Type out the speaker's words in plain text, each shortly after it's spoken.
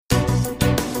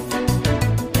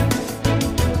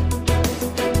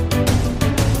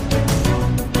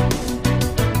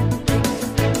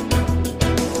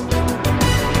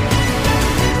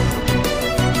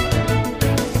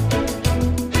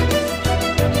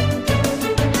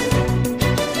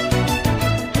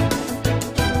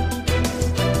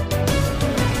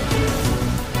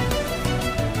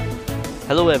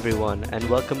Hello, everyone, and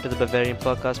welcome to the Bavarian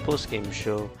Podcast Postgame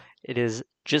Show. It is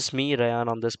just me, Ryan,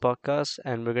 on this podcast,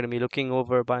 and we're going to be looking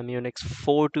over Bayern Munich's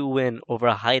 4-2 win over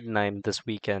Heidenheim this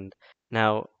weekend.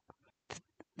 Now,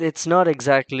 it's not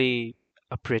exactly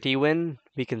a pretty win.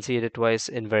 We conceded it twice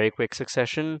in very quick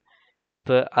succession,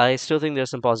 but I still think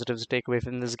there's some positives to take away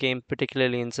from this game,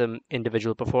 particularly in some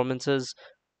individual performances.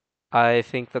 I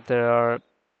think that there are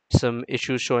some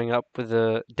issues showing up with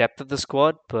the depth of the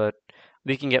squad, but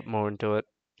we can get more into it.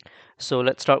 So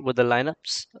let's start with the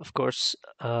lineups. Of course,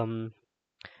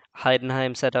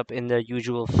 Heidenheim set up in their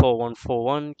usual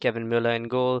 4-1-4-1. Kevin Müller in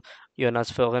goal,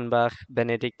 Jonas Fehrenbach,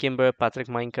 Benedikt Kimber, Patrick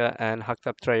Mainka, and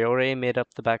Haktap Traore made up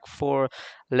the back four.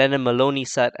 Lennon Maloney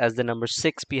sat as the number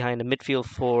six behind a midfield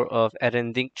four of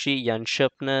Eren Dinkci, Jan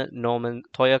Schöpner, Norman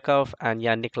Teuerkauf, and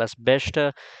Jan Niklas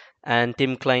Beste. And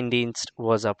Tim Kleindienst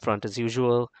was up front as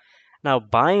usual. Now,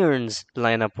 Bayern's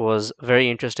lineup was a very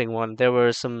interesting one. There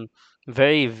were some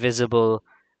very visible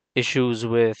issues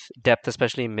with depth,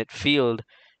 especially in midfield,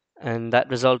 and that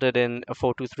resulted in a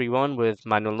 4-2-3-1 with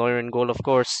Manuel Neuer in goal, of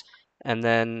course, and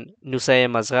then Nusay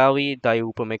Mazraoui,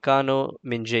 Dayu Upamecano,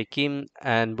 Min Jae Kim,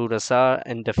 and Bunasar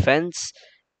in defense.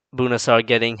 Bunasar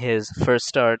getting his first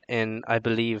start in, I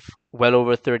believe, well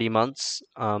over 30 months.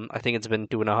 I think it's been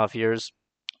 2.5 years.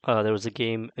 There was a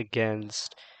game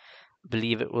against, I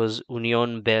believe it was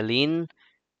Union Berlin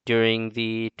during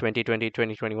the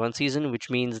 2020-2021 season, which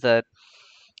means that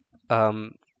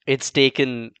um, it's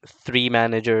taken three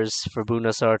managers for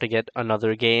Bunasar to get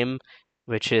another game,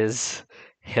 which is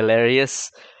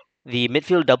hilarious. The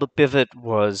midfield double pivot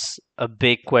was a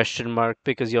big question mark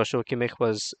because Joshua Kimmich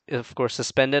was, of course,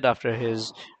 suspended after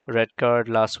his red card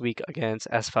last week against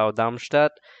SV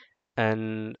Darmstadt,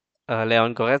 and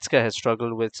Leon Goretzka has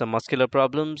struggled with some muscular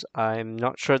problems. I'm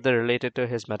not sure they're related to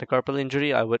his metacarpal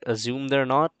injury. I would assume they're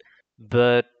not,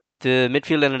 but the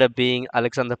midfield ended up being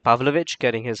Alexander Pavlovich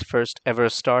getting his first ever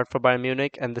start for Bayern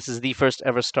Munich, and this is the first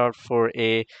ever start for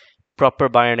a proper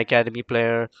Bayern Academy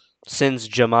player since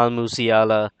Jamal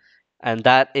Musiala, and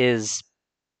that is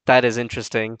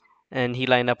interesting. And he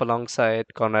lined up alongside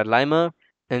Konrad Leimer,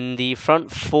 and the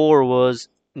front four was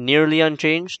nearly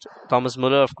unchanged. Thomas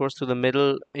Muller, of course, through the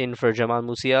middle in for Jamal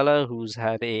Musiala, who's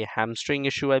had a hamstring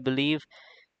issue, I believe.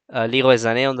 Leroy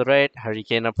Sané on the right, Harry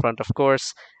Kane up front, of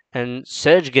course, and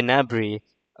Serge Gnabry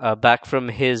back from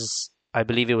his, I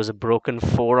believe it was a broken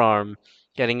forearm,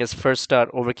 getting his first start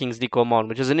over Kingsley Coman,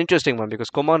 which is an interesting one because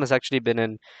Coman has actually been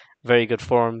in very good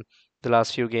form the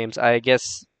last few games. I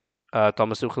guess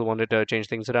Thomas Tuchel wanted to change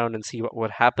things around and see what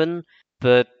would happen,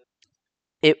 but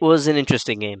it was an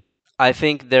interesting game. I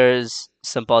think there's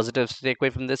some positives to take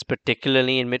away from this,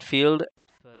 particularly in midfield.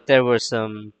 There were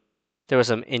some there were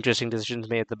some interesting decisions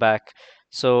made at the back.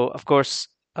 So, of course,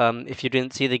 if you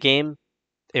didn't see the game,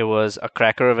 it was a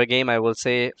cracker of a game. I will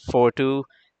say 4-2,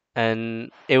 and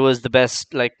it was the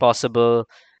best like possible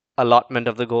allotment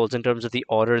of the goals in terms of the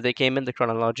order they came in.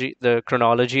 The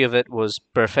chronology of it was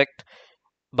perfect.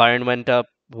 Bayern went up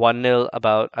 1-0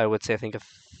 about, I would say, I think a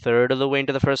third of the way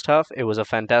into the first half. It was a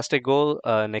fantastic goal,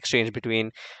 an exchange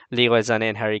between Leroy Sané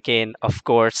and Harry Kane. Of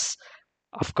course,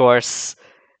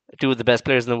 two of the best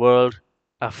players in the world.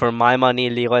 For my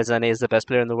money, Leroy Sané is the best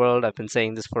player in the world. I've been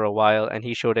saying this for a while, and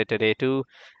he showed it today too.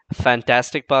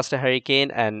 Fantastic pass to Harry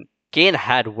Kane, and Kane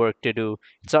had work to do.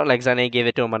 It's not like Sané gave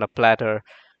it to him on a platter.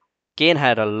 Kane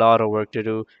had a lot of work to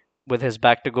do. With his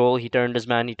back to goal, he turned his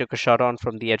man, he took a shot on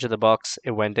from the edge of the box.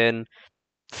 It went in.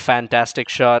 Fantastic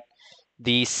shot.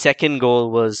 The second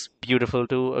goal was beautiful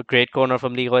too. A great corner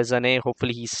from Leroy Sané.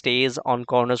 Hopefully, he stays on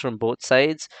corners from both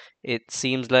sides. It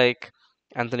seems like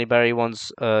Anthony Barry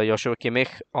wants Joshua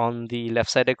Kimmich on the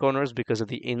left-sided corners because of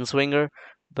the in-swinger,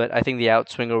 but I think the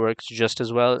outswinger works just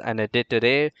as well, and it did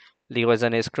today. Leroy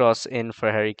Sané's cross in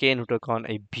for Harry Kane, who took on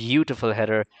a beautiful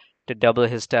header to double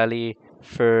his tally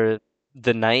for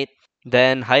the night.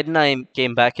 Then Heidenheim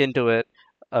came back into it.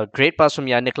 A great pass from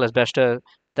Jan Niklas Beste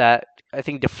that I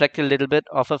think deflected a little bit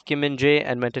off of Kim Min-jae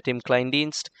and went to Tim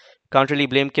Kleindienst. Can't really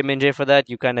blame Kim Min-jae for that.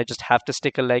 You kind of just have to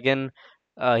stick a leg in.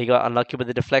 He got unlucky with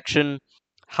the deflection.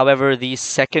 However, the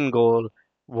second goal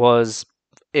was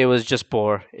it was just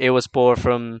poor. It was poor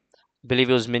from I believe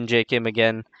it was Min Jae Kim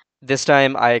again. This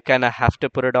time I kind of have to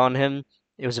put it on him.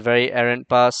 It was a very errant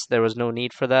pass. There was no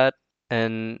need for that.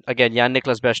 And again, Jan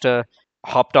Niklas Beste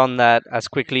hopped on that as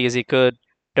quickly as he could,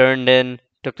 turned in,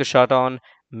 took the shot on.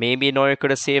 Maybe Neuer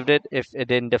could have saved it if it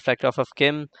didn't deflect off of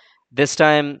Kim. This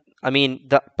time, I mean,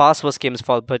 the pass was Kim's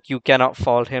fault, but you cannot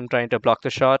fault him trying to block the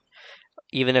shot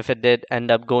even if it did end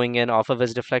up going in off of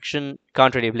his deflection.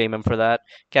 Can't really blame him for that.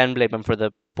 Can blame him for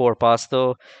the poor pass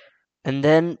though. And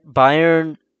then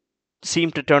Bayern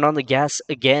seemed to turn on the gas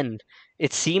again.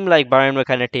 It seemed like Bayern were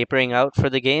kind of tapering out for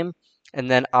the game. And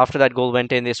then after that goal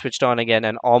went in, they switched on again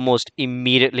and almost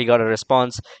immediately got a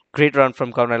response. Great run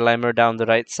from Conrad Leimer down the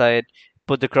right side.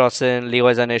 Put the cross in.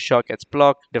 Leroy Sané's shot gets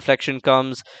blocked. Deflection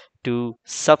comes to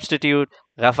substitute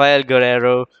Rafael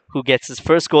Guerrero, who gets his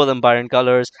first goal in Bayern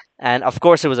colours. And of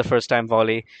course, it was a first time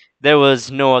volley. There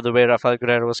was no other way Rafael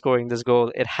Guerrero was scoring this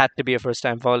goal. It had to be a first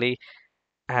time volley.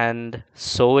 And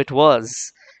so it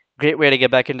was. Great way to get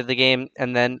back into the game.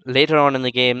 And then later on in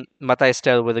the game, Matai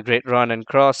Stel with a great run and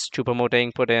cross.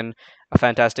 Choupo-Moting put in a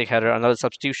fantastic header, another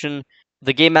substitution.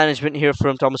 The game management here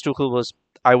from Thomas Tuchel was,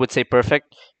 I would say,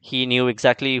 perfect. He knew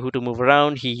exactly who to move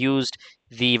around. He used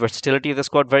the versatility of the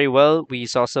squad very well. We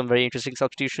saw some very interesting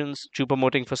substitutions.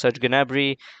 Choupo-Moting for Serge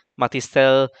Gnabry,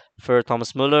 Matistel for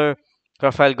Thomas Muller,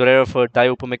 Rafael Guerrero for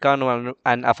Dayo Upamecano,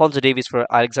 and Alfonso Davies for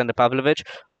Alexander Pavlovich.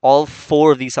 All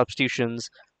four of these substitutions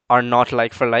are not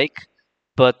like for like,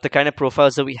 but the kind of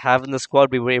profiles that we have in the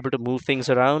squad, we were able to move things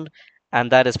around,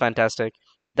 and that is fantastic.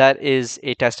 That is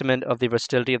a testament of the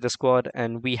versatility of the squad,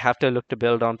 and we have to look to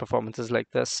build on performances like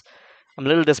this. I'm a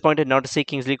little disappointed not to see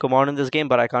Kingsley Coman in this game,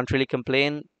 but I can't really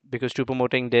complain because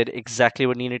Choupo-Moting did exactly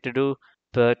what he needed to do.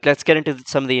 But let's get into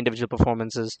some of the individual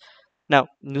performances. Now,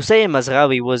 Nusay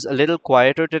Mazraoui was a little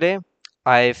quieter today.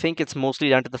 I think it's mostly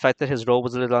down to the fact that his role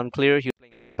was a little unclear. He was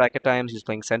playing back at times, he was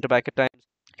playing centre back at times.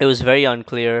 It was very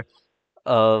unclear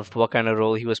of what kind of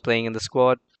role he was playing in the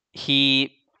squad.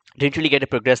 He didn't really get to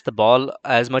progress the ball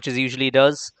as much as he usually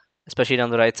does, especially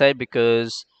down the right side,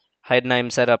 because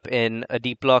Heidenheim set up in a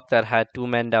deep block that had two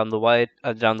men down the wide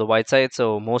side.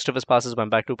 So most of his passes went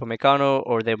back to Upamecano,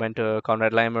 or they went to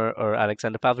Konrad Leimer or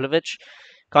Alexander Pavlovich.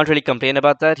 Can't really complain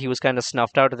about that. He was kind of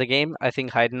snuffed out of the game. I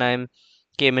think Heidenheim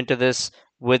came into this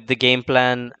with the game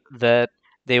plan that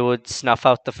they would snuff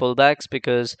out the fullbacks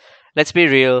because, let's be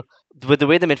real, with the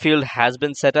way the midfield has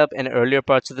been set up in earlier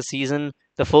parts of the season,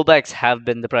 the fullbacks have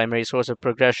been the primary source of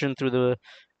progression through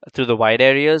the wide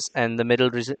areas, and the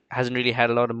middle hasn't really had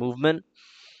a lot of movement.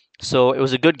 So it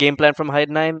was a good game plan from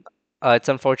Heidenheim. It's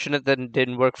unfortunate that it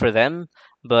didn't work for them,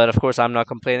 but of course I'm not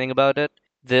complaining about it.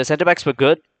 The centre backs were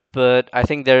good, but I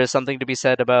think there is something to be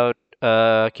said about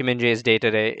Kim Min Jae's day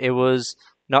today. It was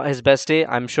not his best day.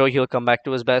 I'm sure he'll come back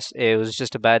to his best. It was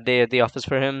just a bad day at the office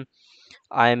for him.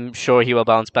 I'm sure he will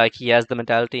bounce back. He has the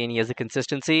mentality and he has the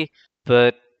consistency,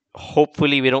 but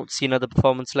hopefully we don't see another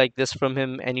performance like this from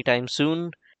him anytime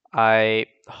soon. I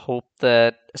hope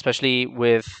that, especially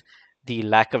with the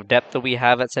lack of depth that we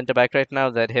have at centre back right now,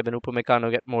 that him and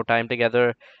Upamecano get more time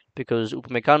together because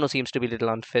Upamecano seems to be a little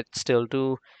unfit still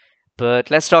too.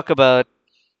 But let's talk about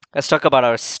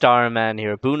our star man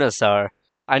here, Bunasar.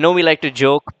 I know we like to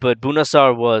joke, but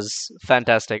Bunasar was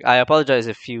fantastic. I apologize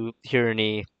if you hear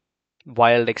any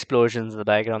wild explosions in the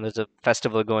background. There's a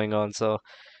festival going on, so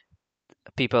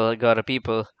people gotta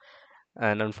people.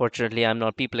 And unfortunately, I'm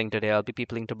not peopling today. I'll be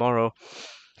peopling tomorrow.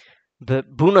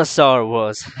 But Bunasar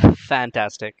was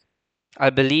fantastic. I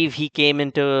believe he came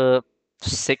into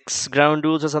six ground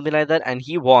duels or something like that, and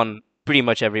he won pretty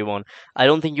much every one. I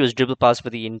don't think he was dribble past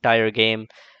for the entire game.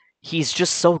 He's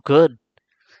just so good.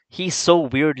 He's so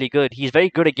weirdly good. He's very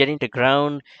good at getting to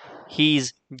ground.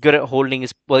 He's good at holding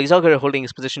his he's not good at holding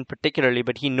his position particularly,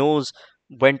 but he knows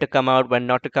when to come out, when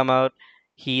not to come out.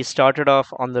 He started off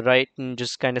on the right and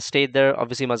just kind of stayed there.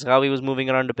 Obviously, Mazraoui was moving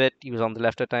around a bit. He was on the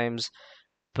left at times.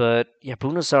 But yeah,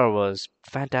 Bunasar was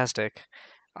fantastic.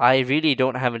 I really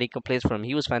don't have any complaints from him.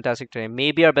 He was fantastic today.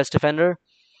 Maybe our best defender.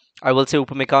 I will say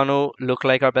Upamecano looked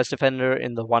like our best defender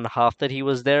in the one half that he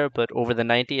was there, but over the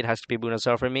 90, it has to be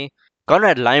Bunasar for me.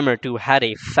 Konrad Leimer, too, had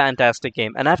a fantastic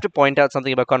game. And I have to point out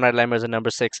something about Konrad Leimer as a number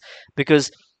six,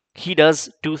 because he does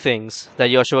two things that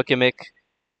Joshua Kimmich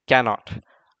cannot.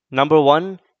 Number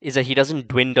one is that he doesn't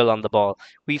dwindle on the ball.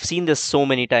 We've seen this so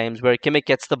many times where Kimmich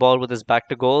gets the ball with his back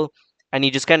to goal and he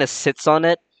just kind of sits on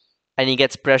it and he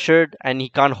gets pressured and he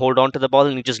can't hold on to the ball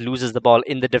and he just loses the ball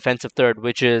in the defensive third,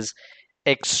 which is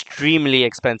extremely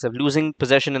expensive. Losing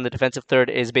possession in the defensive third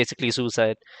is basically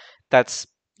suicide. That's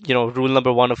rule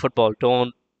number one of football.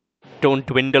 Don't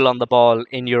dwindle on the ball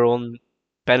in your own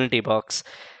penalty box.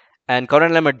 And Conor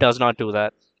Lemmer does not do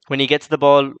that. When he gets the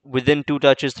ball within 2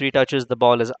 touches, 3 touches, the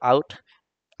ball is out.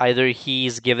 Either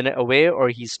he's given it away or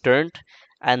he's turned.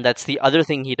 And that's the other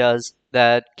thing he does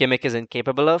that Kimmich is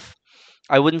incapable of.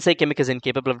 I wouldn't say Kimmich is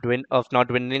incapable of not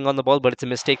dwindling on the ball, but it's a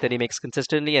mistake that he makes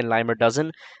consistently and Leimer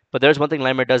doesn't. But there's one thing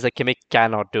Leimer does that Kimmich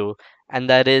cannot do, and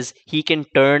that is he can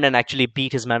turn and actually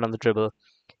beat his man on the dribble.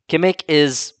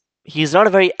 He's not a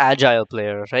very agile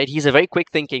player, right? He's a very quick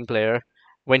thinking player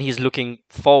when he's looking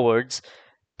forwards,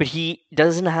 but he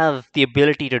doesn't have the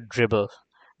ability to dribble.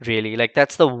 really. Like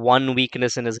that's the one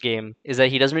weakness in his game is that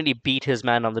he doesn't really beat his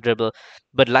man on the dribble,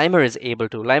 but Limer is able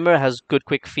to. Limer has good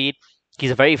quick feet.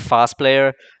 He's a very fast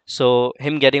player, so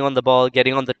him getting on the ball,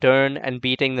 getting on the turn, and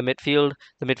beating the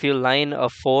midfield line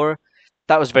of four,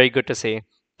 that was very good to see.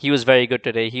 He was very good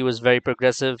today. He was very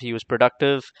progressive. He was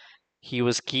productive. He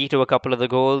was key to a couple of the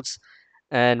goals,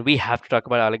 and we have to talk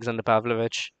about Alexander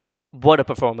Pavlovich. What a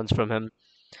performance from him!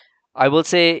 I will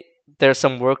say there's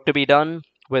some work to be done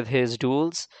with his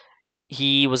duels.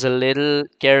 He was a little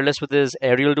careless with his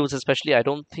aerial duels, especially. I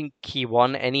don't think he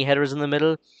won any headers in the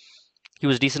middle. He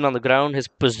was decent on the ground. His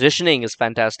positioning is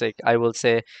fantastic, I will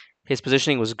say. His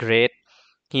positioning was great.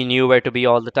 He knew where to be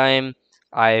all the time.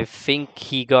 I think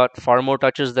he got far more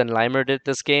touches than Limer did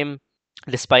this game,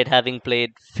 despite having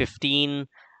played 15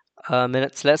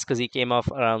 minutes less because he came off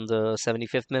around the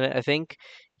 75th minute, I think.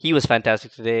 He was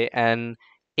fantastic today. And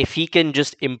if he can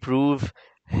just improve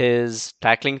his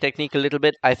tackling technique a little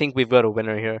bit, I think we've got a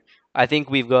winner here. I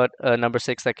think we've got a number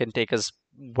six that can take us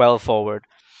well forward.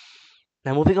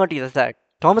 Now, moving on to the attack,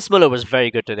 Thomas Muller was very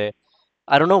good today.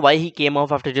 I don't know why he came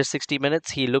off after just 60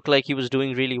 minutes. He looked like he was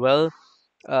doing really well.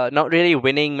 Not really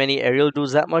winning many aerial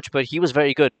duels that much, but he was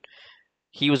very good.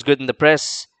 He was good in the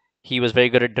press. He was very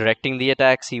good at directing the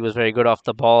attacks. He was very good off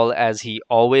the ball, as he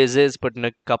always is, putting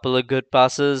a couple of good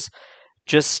passes.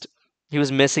 Just he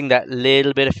was missing that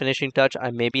little bit of finishing touch,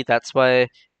 and maybe that's why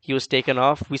he was taken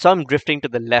off. We saw him drifting to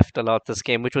the left a lot this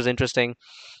game, which was interesting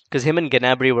because him and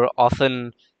Gnabry were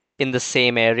often in the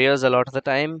same areas a lot of the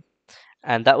time,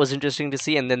 and that was interesting to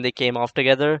see. And then they came off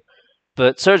together.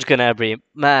 But Serge Gnabry,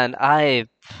 man, I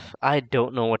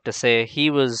don't know what to say. He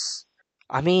was,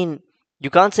 I mean, you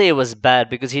can't say it was bad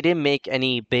because he didn't make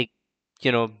any big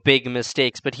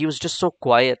mistakes, but he was just so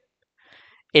quiet.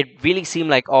 It really seemed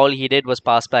like all he did was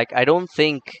pass back. I don't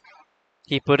think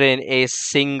he put in a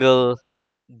single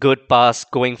good pass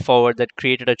going forward that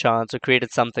created a chance or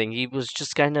created something. He was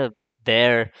just kind of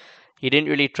there. He didn't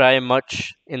really try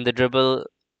much in the dribble.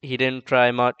 He didn't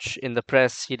try much in the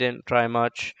press. He didn't try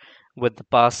much with the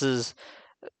passes.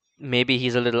 Maybe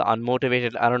he's a little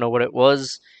unmotivated. I don't know what it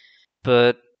was.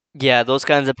 But yeah, those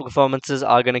kinds of performances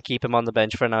are going to keep him on the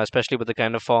bench for now, especially with the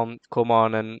kind of form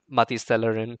Coman and Matis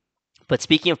are in. But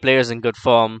speaking of players in good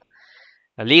form,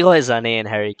 Leroy Sané and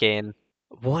Harry Kane,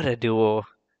 what a duo.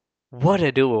 What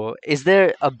a duo. Is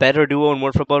there a better duo in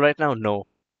world football right now? No,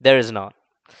 there is not.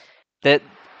 That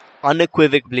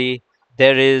unequivocally,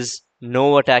 there is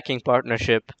no attacking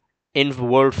partnership in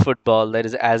world football that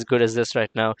is as good as this right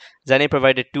now. Zane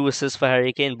provided two assists for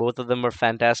Harry Kane. Both of them were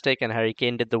fantastic, and Harry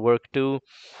Kane did the work too.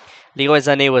 Leroy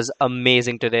Sané was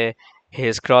amazing today.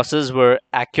 His crosses were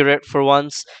accurate for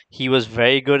once. He was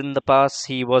very good in the pass.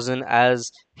 He wasn't as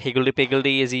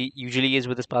higgledy-piggledy as he usually is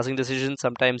with his passing decisions.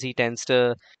 Sometimes he tends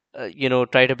to,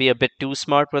 try to be a bit too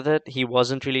smart with it. He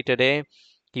wasn't really today.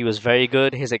 He was very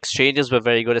good. His exchanges were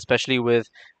very good, especially with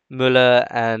Müller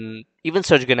and even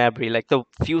Serge Gnabry. Like the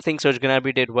few things Serge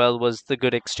Gnabry did well was the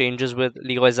good exchanges with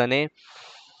Leroy Sané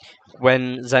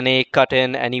when Zane cut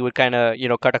in and he would kind of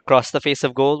cut across the face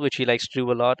of goal, which he likes to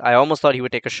do a lot. I almost thought he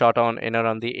would take a shot on in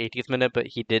around the 80th minute, but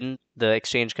he didn't. The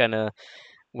exchange kind of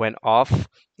went off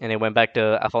and it went back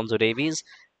to Alfonso Davies.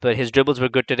 But his dribbles were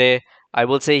good today. I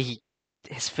will say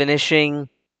his finishing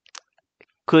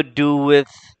could do with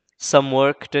some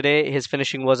work today. His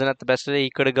finishing wasn't at the best today. He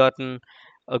could have gotten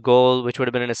a goal, which would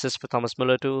have been an assist for Thomas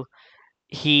Muller too.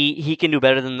 He can do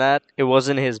better than that. It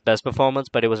wasn't his best performance,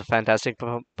 but it was a fantastic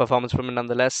performance from him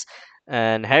nonetheless.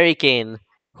 And Harry Kane,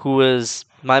 who was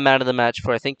my man of the match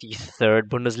for I think the third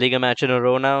Bundesliga match in a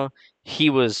row now, he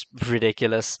was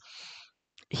ridiculous.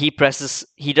 He presses.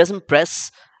 He doesn't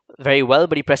press very well,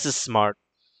 but he presses smart.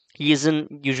 He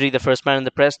isn't usually the first man in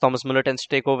the press. Thomas Muller tends to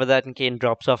take over that, and Kane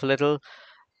drops off a little,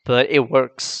 but it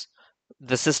works.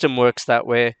 The system works that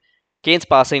way. Kane's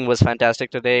passing was fantastic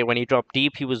today. When he dropped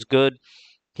deep, he was good.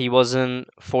 He wasn't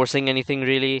forcing anything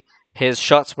really. His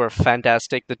shots were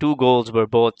fantastic. The two goals were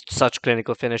both such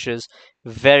clinical finishes.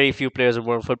 Very few players in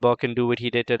world football can do what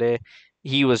he did today.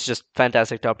 He was just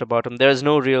fantastic top to bottom. There's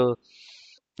no real,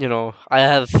 you know, I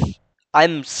have.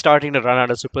 I'm starting to run out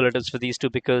of superlatives for these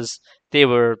two because they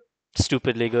were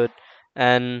stupidly good.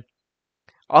 And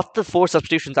of the four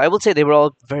substitutions, I will say they were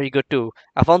all very good too.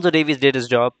 Alfonso Davies did his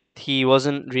job. He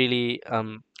wasn't really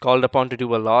called upon to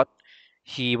do a lot.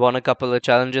 He won a couple of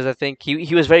challenges, I think.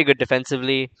 He was very good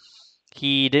defensively.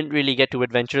 He didn't really get too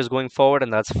adventurous going forward,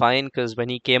 and that's fine because when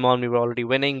he came on, we were already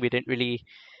winning. We didn't really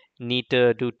need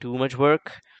to do too much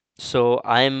work. So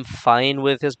I'm fine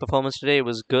with his performance today. It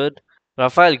was good.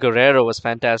 Rafael Guerrero was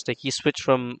fantastic. He switched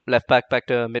from left back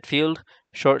to midfield,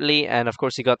 shortly, and of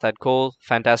course he got that goal,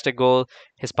 fantastic goal.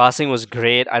 His passing was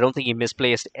great. I don't think he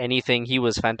misplaced anything. He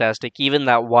was fantastic. Even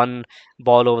that one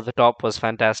ball over the top was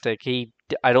fantastic.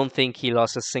 I don't think he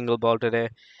lost a single ball today.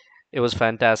 It was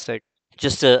fantastic.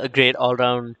 Just a great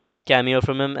all-round cameo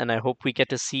from him, and I hope we get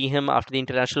to see him after the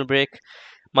international break.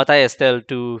 Matthias Tel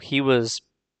too. He was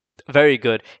very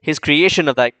good. His creation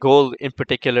of that goal in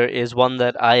particular is one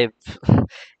that I've.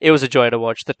 It was a joy to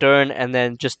watch. The turn and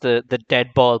then just the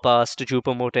dead ball pass to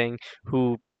Choupo-Moting,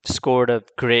 who scored a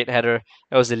great header.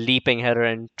 It was a leaping header,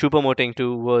 and Choupo-Moting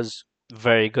too was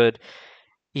very good.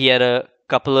 He had a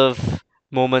couple of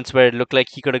moments where it looked like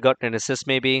he could have gotten an assist.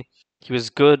 Maybe he was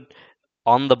good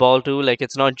on the ball too. Like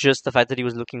it's not just the fact that he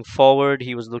was looking forward;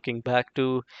 he was looking back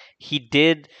too. He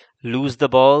did lose the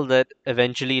ball that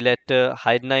eventually led to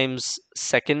Heidenheim's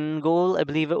second goal, I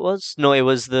believe it was. No, it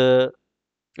was the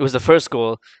first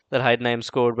goal that Heidenheim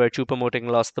scored where Choupo-Moting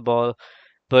lost the ball.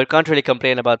 But can't really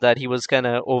complain about that. He was kind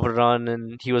of overrun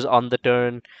and he was on the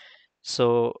turn,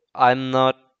 so I'm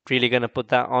not really gonna put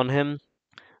that on him.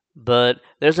 But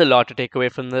there's a lot to take away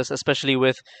from this, especially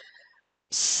with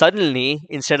suddenly,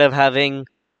 instead of having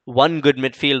one good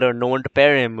midfielder, no one to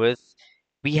pair him with,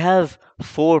 we have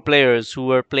four players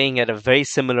who are playing at a very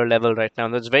similar level right now.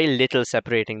 There's very little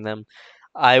separating them.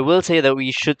 I will say that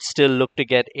we should still look to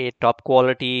get a top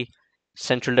quality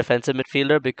central defensive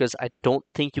midfielder because I don't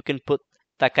think you can put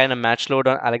that kind of match load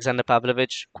on Alexander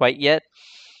Pavlovich quite yet.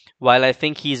 While I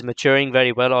think he's maturing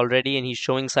very well already and he's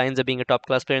showing signs of being a top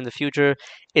class player in the future,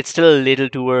 it's still a little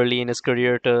too early in his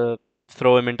career to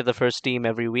throw him into the first team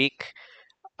every week.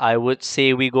 I would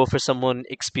say we go for someone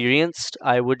experienced.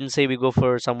 I wouldn't say we go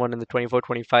for someone in the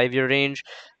 24-25 year range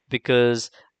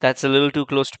because that's a little too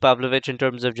close to Pavlovich in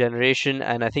terms of generation,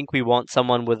 and I think we want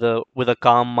someone with a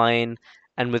calm mind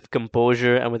and with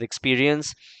composure and with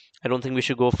experience. I don't think we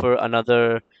should go for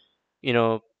another, you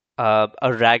know, a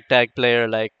ragtag player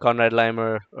like Konrad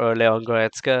Leimer or Leon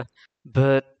Goretzka.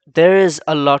 But there is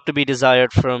a lot to be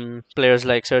desired from players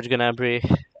like Serge Gnabry.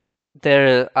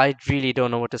 I really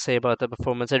don't know what to say about the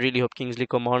performance. I really hope Kingsley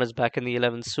Coman is back in the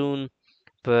 11 soon,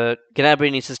 but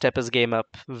Gnabry needs to step his game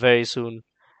up very soon.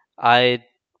 I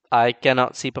I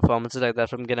cannot see performances like that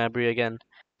from Gnabry again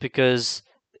because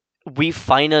we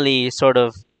finally sort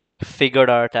of figured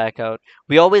our attack out.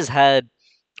 We always had,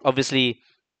 obviously,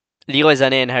 Leroy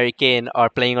Sané and Harry Kane are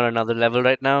playing on another level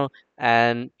right now,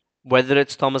 and whether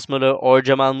it's Thomas Muller or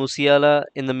Jamal Musiala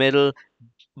in the middle,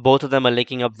 both of them are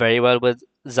linking up very well with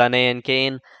Sané and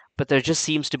Kane, but there just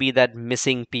seems to be that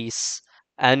missing piece.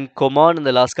 And Coman in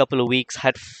the last couple of weeks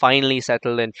had finally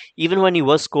settled in. Even when he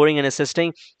was scoring and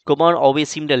assisting, Coman always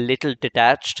seemed a little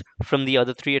detached from the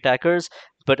other three attackers.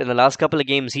 But in the last couple of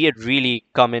games, he had really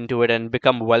come into it and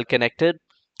become well connected.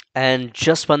 And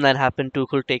just when that happened,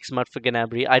 Tuchel takes him out for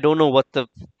Gnabry. I don't know what the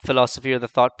philosophy or the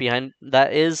thought behind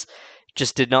that is.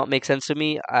 Just did not make sense to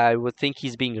me. I would think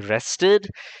he's being rested,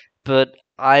 but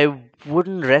I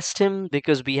wouldn't rest him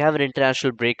because we have an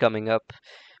international break coming up.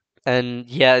 And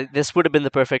yeah, this would have been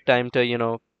the perfect time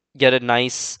to, get a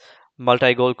nice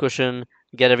multi-goal cushion,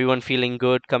 get everyone feeling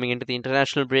good coming into the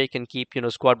international break and keep,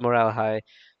 squad morale high.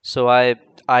 So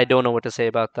I don't know what to say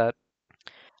about that.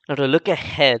 Now to look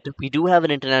ahead, we do have an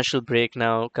international break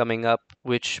now coming up,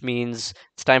 which means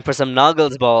it's time for some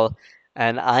Noggles ball,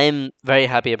 and I'm very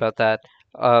happy about that.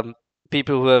 Um,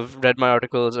 People who have read my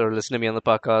articles or listened to me on the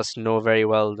podcast know very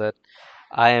well that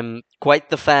I am quite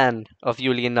the fan of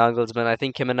Julian Nagelsmann. I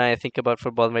think him and I think about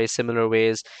football in very similar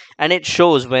ways, and it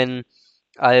shows when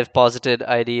I have posited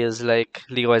ideas like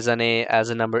Leroy Sané as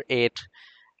a number eight,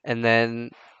 and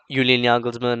then Julian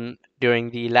Nagelsmann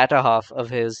during the latter half of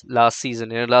his last season,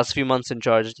 last few months in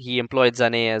charge, he employed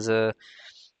Sané as a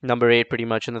number eight pretty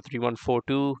much in the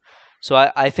 3-1-4-2. So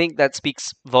I think that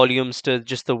speaks volumes to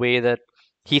just the way that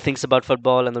he thinks about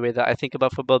football and the way that I think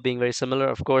about football being very similar.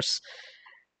 Of course,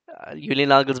 Julian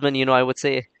Nagelsmann, I would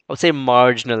say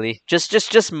marginally, just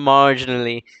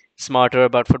marginally smarter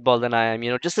about football than I am.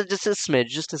 Just a smidge,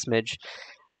 just a smidge.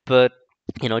 But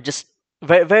just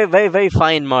very, very, very, very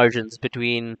fine margins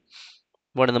between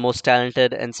one of the most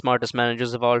talented and smartest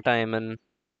managers of all time and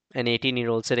an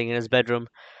 18-year-old sitting in his bedroom.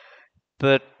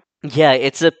 But yeah,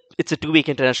 it's a 2 week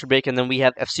international break, and then we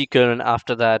have FC Köln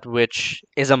after that, which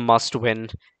is a must win.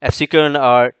 FC Köln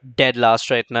are dead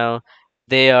last right now.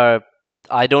 They are.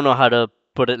 I don't know how to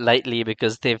put it lightly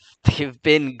because they've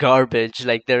been garbage.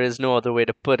 Like there is no other way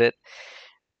to put it.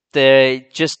 They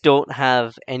just don't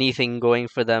have anything going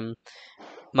for them.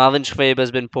 Marvin Schwab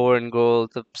has been poor in goal.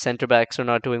 The centre backs are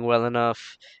not doing well enough.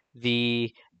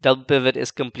 The double pivot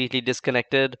is completely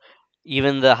disconnected.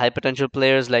 Even the high potential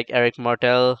players like Eric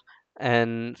Martel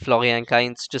and Florian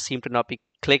Kainz just seem to not be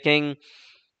clicking.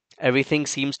 Everything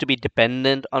seems to be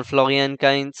dependent on Florian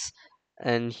Kainz,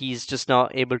 and he's just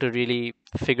not able to really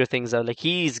figure things out. Like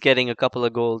he's getting a couple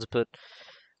of goals, but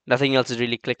nothing else is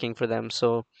really clicking for them.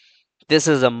 So this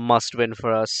is a must win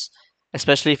for us,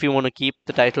 especially if you want to keep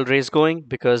the title race going,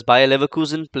 because Bayer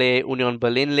Leverkusen play Union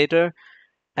Berlin later,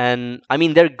 and I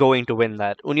mean they're going to win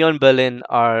that. Union Berlin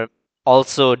are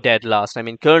also dead last. I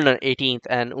mean Köln are 18th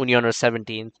and Union are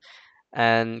 17th,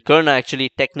 and Köln are actually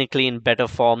technically in better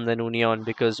form than Union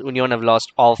because Union have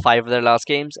lost all five of their last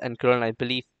games, and Köln I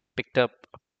believe picked up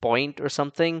a point or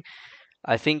something.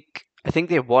 I think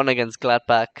they won against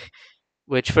Gladbach,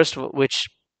 which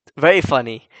very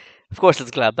funny. Of course,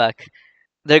 it's Gladbach.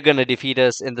 They're gonna defeat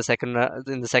us in the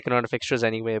in the second round of fixtures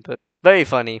anyway, but very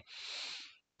funny.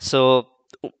 So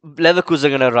Leverkusen are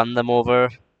gonna run them over.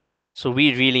 So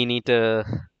we really need to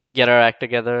get our act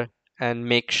together and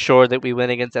make sure that we win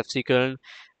against FC Köln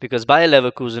because Bayer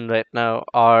Leverkusen right now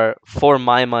are, for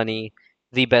my money,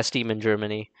 the best team in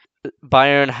Germany.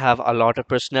 Bayern have a lot of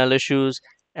personnel issues.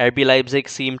 RB Leipzig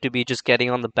seem to be just getting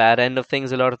on the bad end of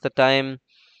things a lot of the time,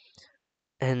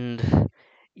 and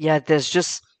yeah, there's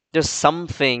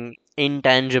something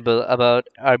intangible about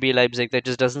RB Leipzig that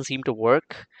just doesn't seem to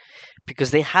work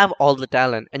because they have all the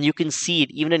talent, and you can see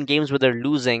it even in games where they're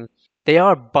losing. They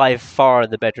are by far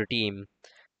the better team,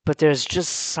 but there's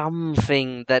just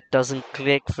something that doesn't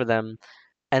click for them,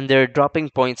 and they're dropping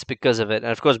points because of it.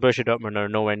 And of course, Borussia Dortmund are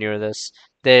nowhere near this.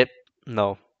 They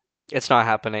no, it's not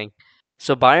happening.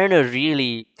 So Bayern are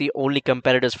really the only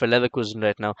competitors for Leverkusen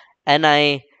right now, and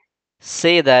I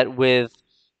say that with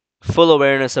full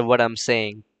awareness of what I'm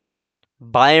saying.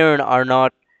 Bayern are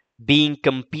not being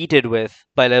competed with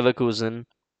by Leverkusen.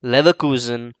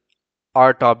 Leverkusen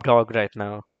are top dog right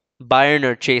now. Bayern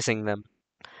are chasing them.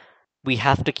 We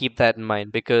have to keep that in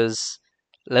mind because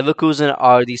Leverkusen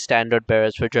are the standard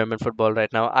bearers for German football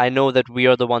right now. I know that we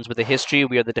are the ones with the history,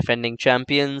 we are the defending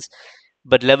champions,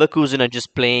 but Leverkusen are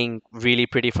just playing really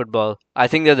pretty football. I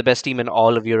think they're the best team in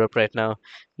all of Europe right now.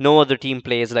 No other team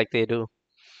plays like they do.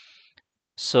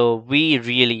 So we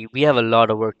have a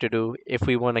lot of work to do if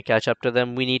we want to catch up to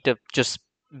them. We need to just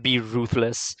be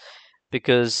ruthless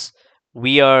because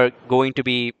we are going to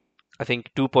be, I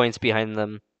think, 2 points behind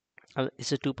them.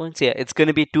 Is it 2 points? Yeah, it's going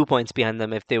to be 2 points behind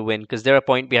them if they win because they're a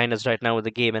point behind us right now with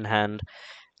a game in hand.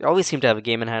 They always seem to have a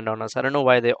game in hand on us. I don't know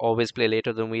why they always play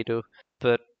later than we do,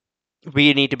 but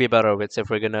we need to be better with if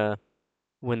we're gonna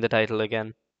win the title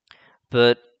again.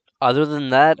 But other than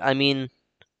that, I mean,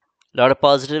 a lot of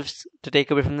positives to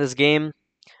take away from this game.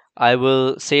 I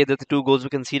will say that the two goals we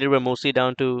conceded were mostly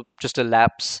down to just a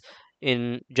lapse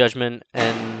in judgment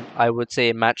and I would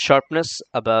say match sharpness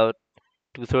about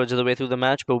two-thirds of the way through the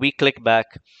match. But we clicked back.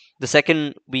 The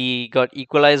second we got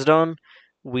equalized on,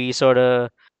 we sort of,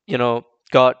 you know,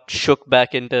 got shook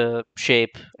back into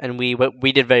shape and we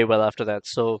did very well after that.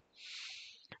 So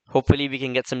hopefully we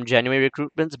can get some January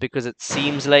recruitments because it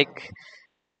seems like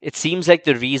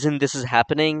the reason this is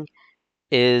happening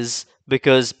is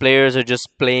because players are just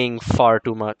playing far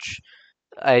too much.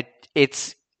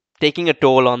 It's taking a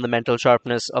toll on the mental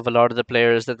sharpness of a lot of the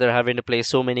players that they're having to play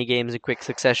so many games in quick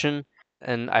succession.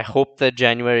 And I hope that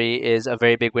January is a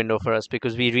very big window for us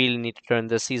because we really need to turn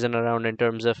this season around in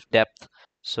terms of depth.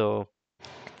 So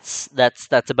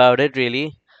that's about it,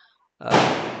 really.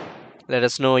 Uh, Let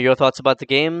us know your thoughts about the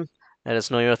game. Let us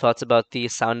know your thoughts about the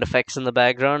sound effects in the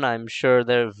background. I'm sure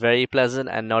they're very pleasant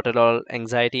and not at all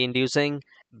anxiety inducing.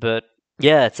 But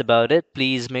yeah, that's about it.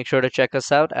 Please make sure to check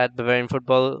us out at Bavarian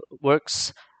Football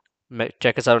Works.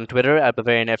 Check us out on Twitter at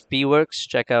Bavarian FP Works.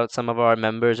 Check out some of our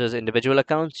members' individual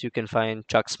accounts. You can find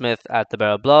Chuck Smith at the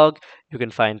Barrel Blog. You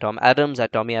can find Tom Adams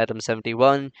at Tommy Adams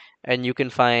 71. And you can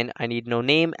find I Need No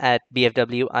Name at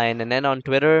BFWINNN on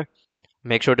Twitter.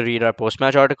 Make sure to read our post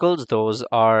match articles. Those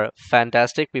are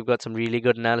fantastic. We've got some really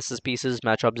good analysis pieces,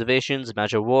 match observations,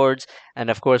 match awards,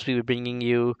 and of course, we'll be bringing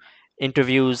you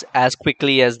interviews as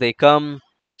quickly as they come.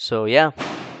 So, yeah,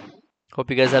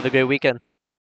 hope you guys have a great weekend.